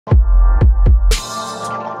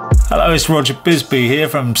Hello, it's Roger Bisbee here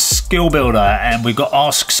from Skill Builder, and we've got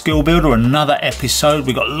Ask Skill Builder, another episode.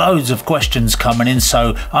 We've got loads of questions coming in,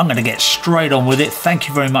 so I'm going to get straight on with it. Thank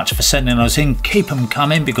you very much for sending those in. Keep them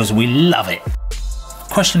coming because we love it.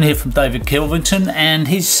 Question here from David Kilvington, and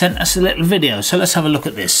he's sent us a little video, so let's have a look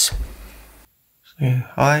at this. So,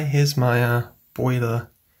 hi, here's my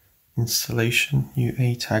boiler installation, new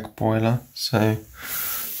ATAG boiler. So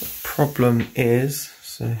the problem is,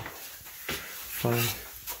 so if I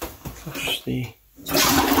flush the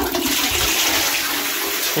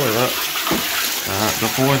toilet,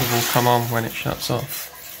 the boiler will come on when it shuts off.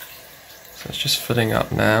 So it's just filling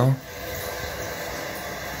up now.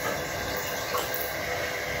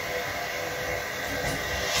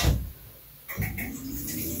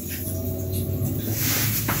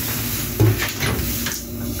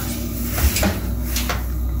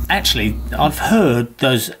 Actually, I've heard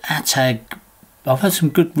those ATAG, I've heard some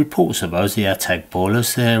good reports of those, the ATAG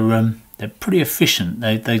boilers. They're pretty efficient.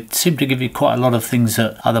 They seem to give you quite a lot of things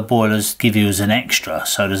that other boilers give you as an extra.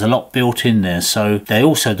 So there's a lot built in there. So they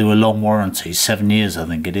also do a long warranty, 7 years I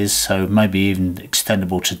think it is. So maybe even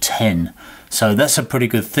extendable to 10. So that's a pretty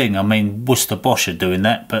good thing. I mean, Worcester Bosch are doing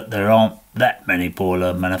that, but there aren't that many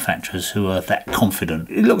boiler manufacturers who are that confident.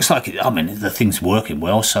 It looks like, I mean, the thing's working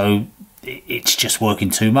well, so it's just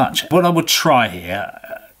working too much. What I would try here,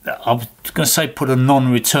 I was going to say put a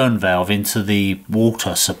non-return valve into the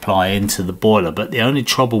water supply into the boiler, but the only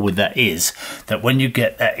trouble with that is that when you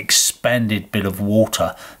get that expanded bit of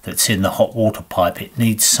water that's in the hot water pipe, it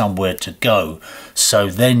needs somewhere to go. So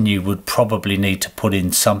then you would probably need to put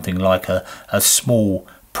in something like a small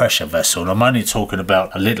pressure vessel, and I'm only talking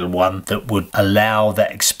about a little one that would allow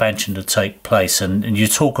that expansion to take place. And you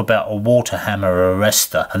talk about a water hammer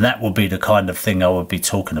arrestor, and that would be the kind of thing I would be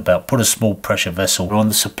talking about. Put a small pressure vessel on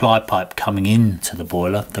the supply pipe coming into the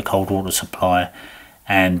boiler, the cold water supply,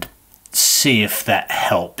 and see if that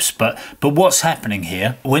helps. But what's happening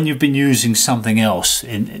here, when you've been using something else,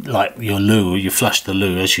 in like your loo, you flush the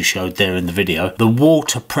loo as you showed there in the video, the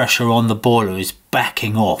water pressure on the boiler is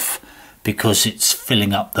backing off because it's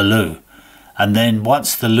filling up the loo. And then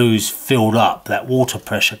once the loo's filled up, that water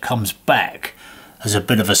pressure comes back as a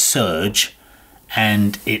bit of a surge,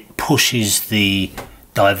 and it pushes the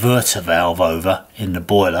diverter valve over in the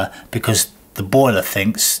boiler, because the boiler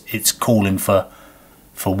thinks it's calling for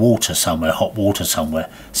water somewhere, hot water somewhere.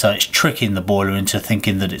 So it's tricking the boiler into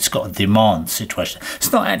thinking that it's got a demand situation.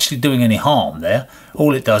 It's not actually doing any harm there.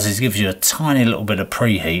 All it does is gives you a tiny little bit of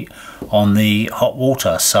preheat on the hot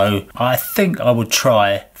water. So I think I would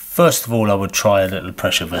try, first of all, I would try a little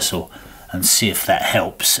pressure vessel and see if that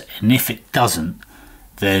helps. And if it doesn't,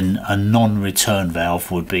 then a non-return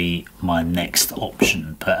valve would be my next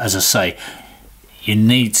option. But as I say, you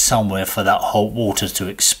need somewhere for that hot water to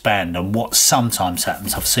expand. And what sometimes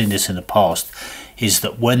happens, I've seen this in the past, is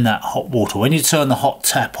that when that hot water, when you turn the hot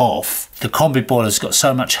tap off, the combi boiler's got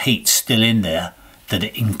so much heat still in there that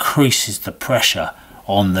it increases the pressure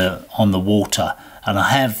on the water. And I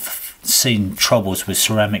have seen troubles with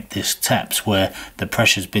ceramic disc taps where the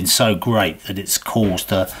pressure's been so great that it's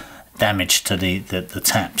caused a damage to the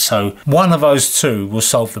tap. So one of those two will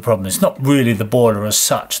solve the problem. It's not really the boiler as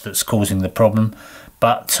such that's causing the problem,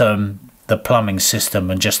 but the plumbing system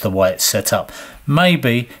and just the way it's set up.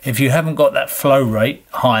 Maybe if you haven't got that flow rate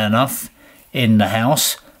high enough in the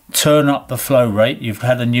house, turn up the flow rate. You've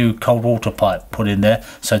had a new cold water pipe put in there,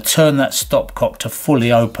 so turn that stopcock to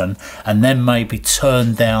fully open, and then maybe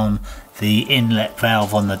turn down the inlet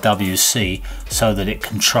valve on the WC so that it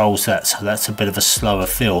controls that, so that's a bit of a slower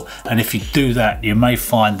fill. And if you do that, you may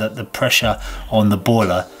find that the pressure on the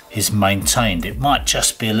boiler is maintained. It might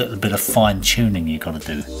just be a little bit of fine tuning you got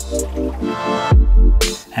to do.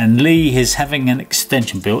 And Lee is having an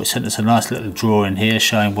extension built. He sent us a nice little drawing here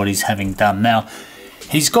showing what he's having done. Now,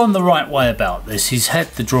 he's gone the right way about this. He's had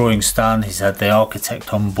the drawings done, he's had the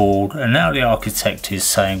architect on board, and now the architect is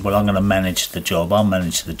saying, well, I'm going to manage the job, I'll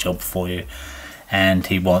manage the job for you. And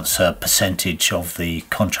he wants a percentage of the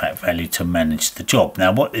contract value to manage the job.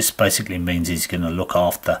 Now, what this basically means is he's going to look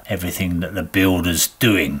after everything that the builder's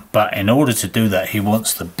doing. But in order to do that, he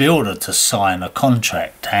wants the builder to sign a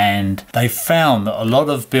contract. And they found that a lot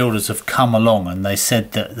of builders have come along and they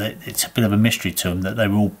said that it's a bit of a mystery to them, that they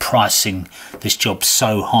were all pricing this job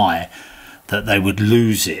so high that they would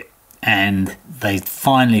lose it. And they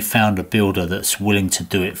finally found a builder that's willing to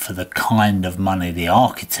do it for the kind of money the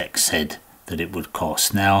architect said that it would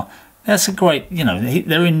cost. Now, that's a great, you know,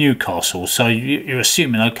 they're in Newcastle, so you're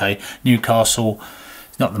assuming, okay, Newcastle,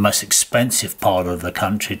 it's not the most expensive part of the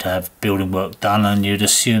country to have building work done, and you'd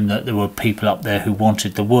assume that there were people up there who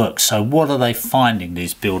wanted the work. So what are they finding,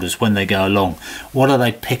 these builders, when they go along? What are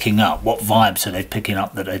they picking up? What vibes are they picking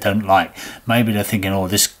up that they don't like? Maybe they're thinking, oh,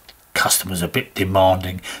 this customer's a bit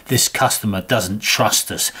demanding, this customer doesn't trust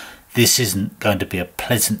us, this isn't going to be a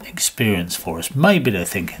pleasant experience for us. Maybe they're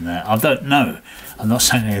thinking that. I don't know. I'm not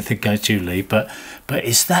saying anything against you, Lee, but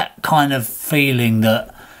it's that kind of feeling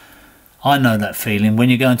that, I know that feeling when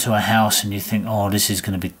you go into a house and you think, oh, this is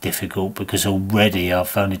going to be difficult because already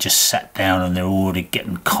I've only just sat down and they're already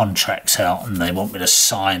getting contracts out and they want me to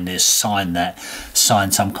sign this, sign that,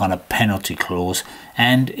 sign some kind of penalty clause.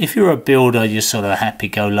 And if you're a builder, you're sort of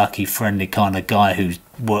happy-go-lucky, friendly kind of guy who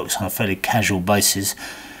works on a fairly casual basis,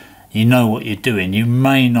 you know what you're doing. You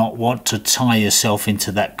may not want to tie yourself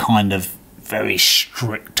into that kind of very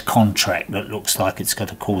strict contract that looks like it's going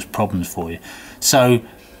to cause problems for you. So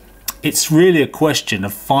it's really a question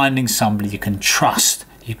of finding somebody you can trust.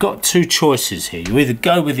 You've got two choices here. You either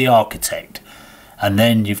go with the architect, and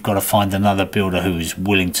then you've got to find another builder who is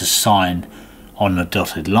willing to sign on the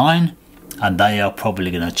dotted line, and they are probably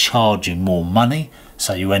going to charge you more money,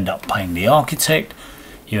 so you end up paying the architect,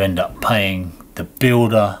 you end up paying the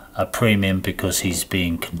builder a premium because he's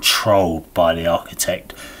being controlled by the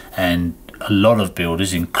architect. And a lot of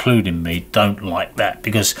builders, including me, don't like that,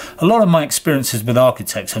 because a lot of my experiences with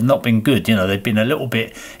architects have not been good. You know, they've been a little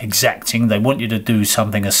bit exacting. They want you to do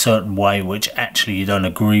something a certain way which actually you don't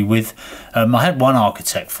agree with. I had one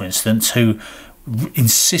architect, for instance, who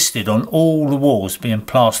insisted on all the walls being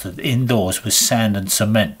plastered indoors with sand and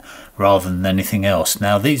cement rather than anything else.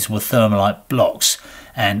 Now, these were thermalite blocks,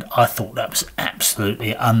 and I thought that was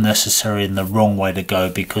absolutely unnecessary and the wrong way to go,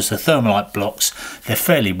 because the thermalite blocks, they're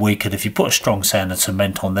fairly weak, and if you put a strong sand and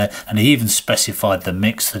cement on there, and he even specified the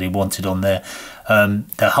mix that he wanted on there,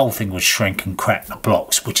 the whole thing would shrink and crack the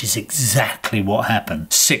blocks, which is exactly what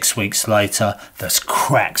happened. 6 weeks later, there's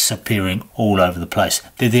cracks appearing all over the place.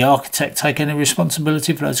 Did the architect take any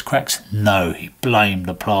responsibility for those cracks? No, he blamed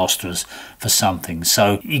the plasterers for something.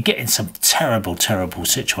 So you get in some terrible, terrible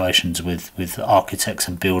situations with architects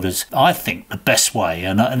and builders. I think the best way,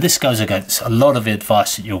 and this goes against a lot of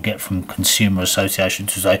advice that you'll get from consumer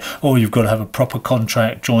associations, to say, oh, you've got to have a proper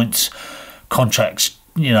contract, joints, contracts,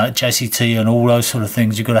 you know, JCT and all those sort of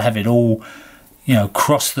things. You've got to have it all, you know,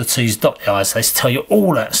 cross the T's, dot the I's. They tell you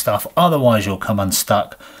all that stuff, otherwise you'll come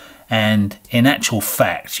unstuck. And in actual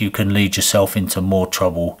fact, you can lead yourself into more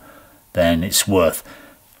trouble than it's worth.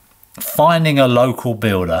 Finding a local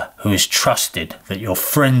builder who is trusted, that your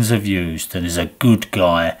friends have used, and is a good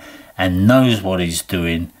guy and knows what he's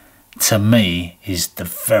doing, to me, is the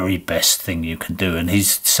very best thing you can do. And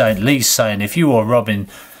Lee's saying, if you or Robin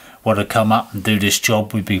want to come up and do this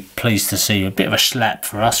job, we'd be pleased to see you. A bit of a slap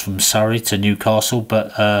for us from Surrey to Newcastle,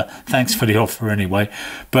 but thanks for the offer anyway.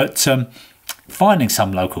 But finding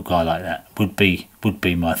some local guy like that would be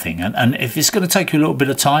my thing. And if it's going to take you a little bit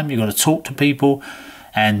of time, you've got to talk to people,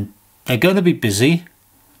 and they're going to be busy.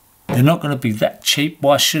 They're not going to be that cheap.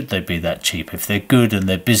 Why should they be that cheap? If they're good and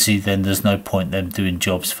they're busy, then there's no point them doing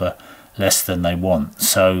jobs for less than they want.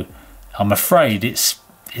 So I'm afraid it's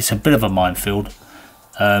a bit of a minefield.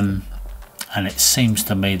 And it seems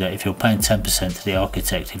to me that if you're paying 10% to the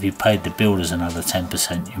architect, if you paid the builders another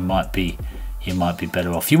 10%, you might be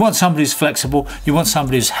better off. You want somebody who's flexible, you want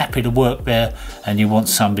somebody who's happy to work there, and you want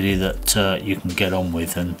somebody that you can get on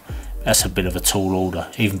with, and that's a bit of a tall order,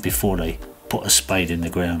 even before they put a spade in the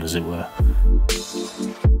ground, as it were.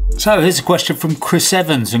 So here's a question from Chris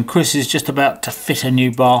Evans, and Chris is just about to fit a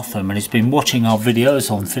new bathroom, and he's been watching our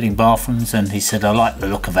videos on fitting bathrooms, and he said, I like the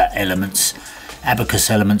look of that Abacus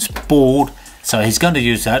Elements board, so he's going to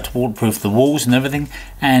use that to waterproof the walls and everything.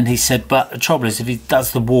 And he said, but the trouble is, if he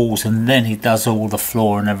does the walls and then he does all the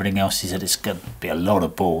floor and everything else, he said it's going to be a lot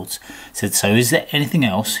of boards. He said, so is there anything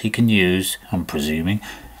else he can use? I'm presuming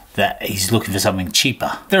that he's looking for something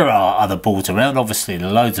cheaper. There are other boards around, obviously there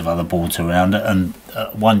are loads of other boards around, and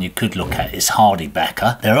one you could look at is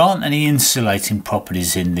Hardybacker. There aren't any insulating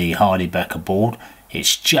properties in the Hardybacker board.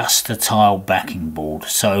 It's just a tile backing board.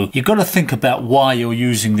 So you've got to think about why you're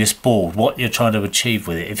using this board, what you're trying to achieve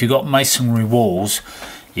with it. If you've got masonry walls,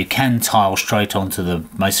 you can tile straight onto the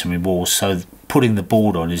masonry walls, so putting the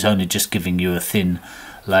board on is only just giving you a thin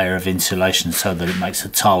layer of insulation so that it makes the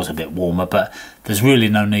tiles a bit warmer, but there's really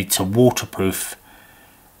no need to waterproof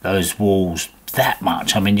those walls that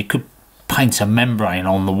much. I mean, you could paint a membrane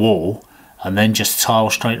on the wall and then just tile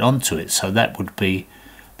straight onto it, so that would be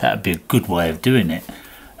a good way of doing it.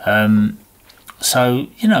 So,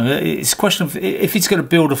 you know, it's a question of if he's going to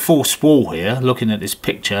build a false wall here, looking at this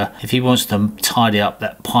picture, if he wants to tidy up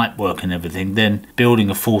that pipe work and everything, then building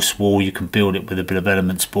a false wall, you can build it with a bit of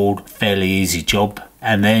elements board, fairly easy job,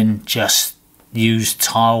 and then just use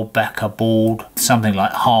tile backer board, something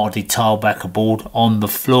like hardy tile backer board on the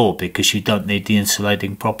floor, because you don't need the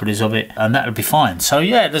insulating properties of it, and that would be fine. So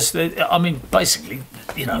yeah, I mean, basically,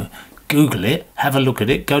 you know, Google it, have a look at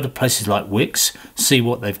it, go to places like Wix, see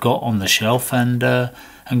what they've got on the shelf, and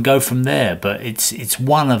go from there. But it's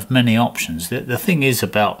one of many options. The thing is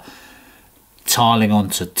about tiling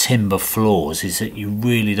onto timber floors is that you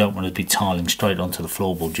really don't want to be tiling straight onto the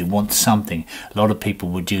floorboard. You want something. A lot of people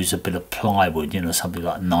would use a bit of plywood, you know, something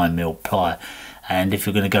like 9mm ply. And if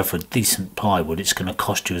you're going to go for a decent plywood, it's going to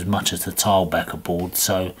cost you as much as the tile backer board.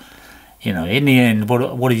 So, you know, in the end, what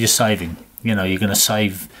are you saving? You know, you're going to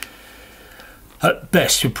save, at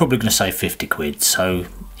best, you're probably going to save 50 quid. So,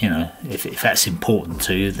 you know, if that's important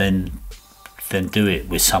to you, then do it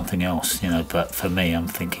with something else, you know. But for me, I'm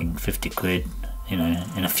thinking 50 quid, you know,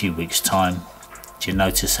 in a few weeks' time. Do you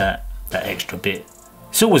notice that extra bit?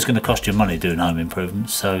 It's always going to cost you money doing home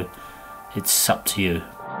improvements, so it's up to you.